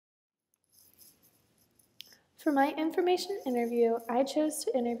For my information interview, I chose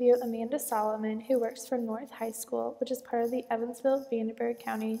to interview Amanda Solomon, who works for North High School, which is part of the Evansville-Vandenberg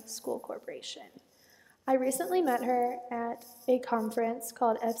County School Corporation. I recently met her at a conference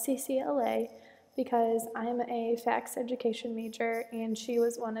called FCCLA because I'm a FACS education major and she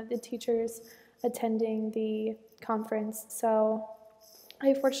was one of the teachers attending the conference. So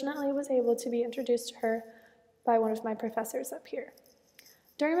I fortunately was able to be introduced to her by one of my professors up here.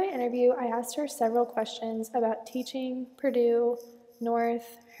 During my interview, I asked her several questions about teaching, Purdue,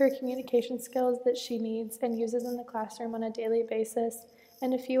 North, her communication skills that she needs and uses in the classroom on a daily basis,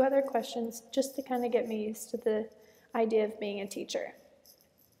 and a few other questions just to kind of get me used to the idea of being a teacher.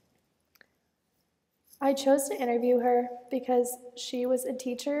 I chose to interview her because she was a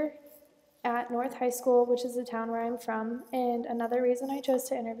teacher at North High School, which is the town where I'm from, and another reason I chose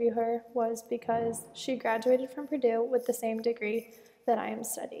to interview her was because she graduated from Purdue with the same degree that I am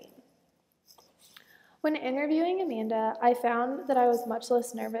studying. When interviewing Amanda, I found that I was much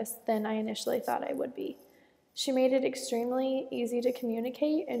less nervous than I initially thought I would be. She made it extremely easy to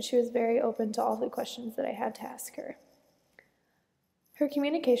communicate, and she was very open to all the questions that I had to ask her. Her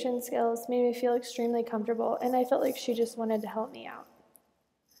communication skills made me feel extremely comfortable, and I felt like she just wanted to help me out.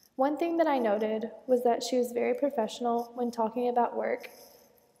 One thing that I noted was that she was very professional when talking about work,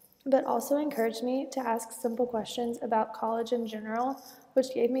 but also encouraged me to ask simple questions about college in general,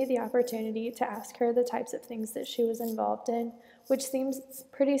 which gave me the opportunity to ask her the types of things that she was involved in, which seems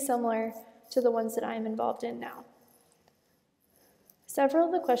pretty similar to the ones that I am involved in now. Several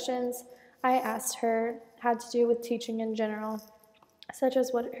of the questions I asked her had to do with teaching in general, such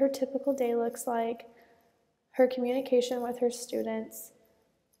as what her typical day looks like, her communication with her students,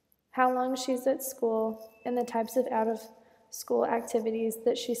 how long she's at school, and the types of out-of-school activities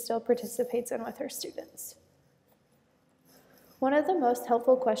that she still participates in with her students. One of the most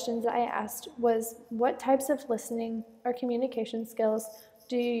helpful questions I asked was, what types of listening or communication skills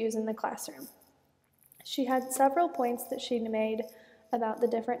do you use in the classroom? She had several points that she made about the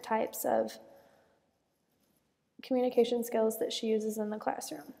different types of communication skills that she uses in the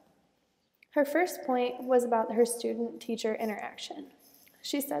classroom. Her first point was about her student-teacher interaction.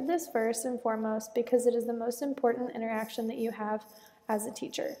 She said this first and foremost because it is the most important interaction that you have as a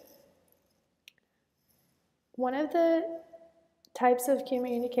teacher. One of the types of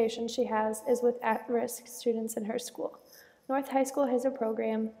communication she has is with at-risk students in her school. North High School has a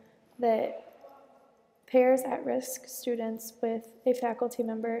program that pairs at-risk students with a faculty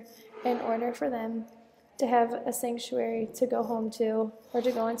member in order for them to have a sanctuary to go home to or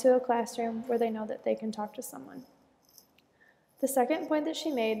to go into a classroom where they know that they can talk to someone. The second point that she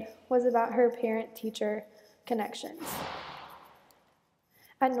made was about her parent-teacher connections.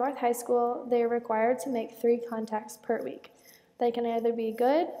 At North High School, they are required to make 3 contacts per week. They can either be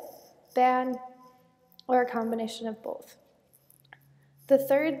good, bad, or a combination of both. The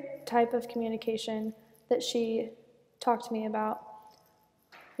third type of communication that she talked to me about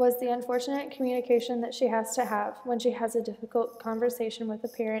was the unfortunate communication that she has to have when she has a difficult conversation with a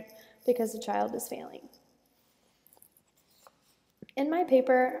parent because the child is failing. In my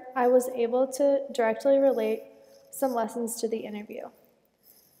paper, I was able to directly relate some lessons to the interview.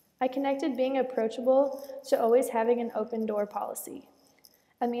 I connected being approachable to always having an open door policy.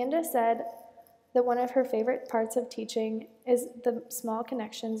 Amanda said that one of her favorite parts of teaching is the small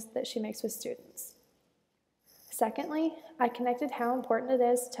connections that she makes with students. Secondly, I connected how important it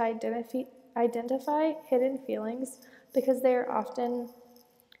is to identify hidden feelings because they are often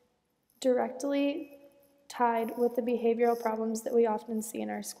directly tied with the behavioral problems that we often see in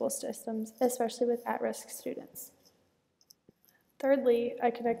our school systems, especially with at-risk students. Thirdly,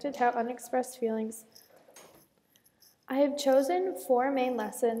 I connected how unexpressed feelings. I have chosen 4 main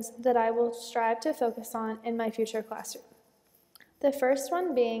lessons that I will strive to focus on in my future classroom. The first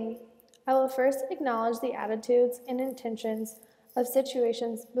one being, I will first acknowledge the attitudes and intentions of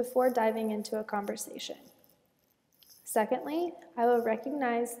situations before diving into a conversation. Secondly, I will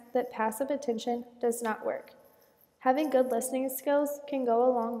recognize that passive attention does not work. Having good listening skills can go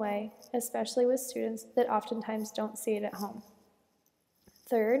a long way, especially with students that oftentimes don't see it at home.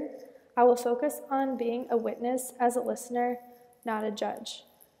 Third, I will focus on being a witness as a listener, not a judge.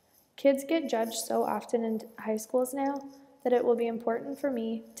 Kids get judged so often in high schools now that it will be important for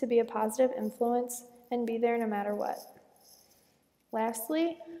me to be a positive influence and be there no matter what.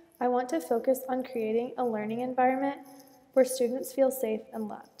 Lastly, I want to focus on creating a learning environment where students feel safe and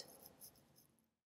loved.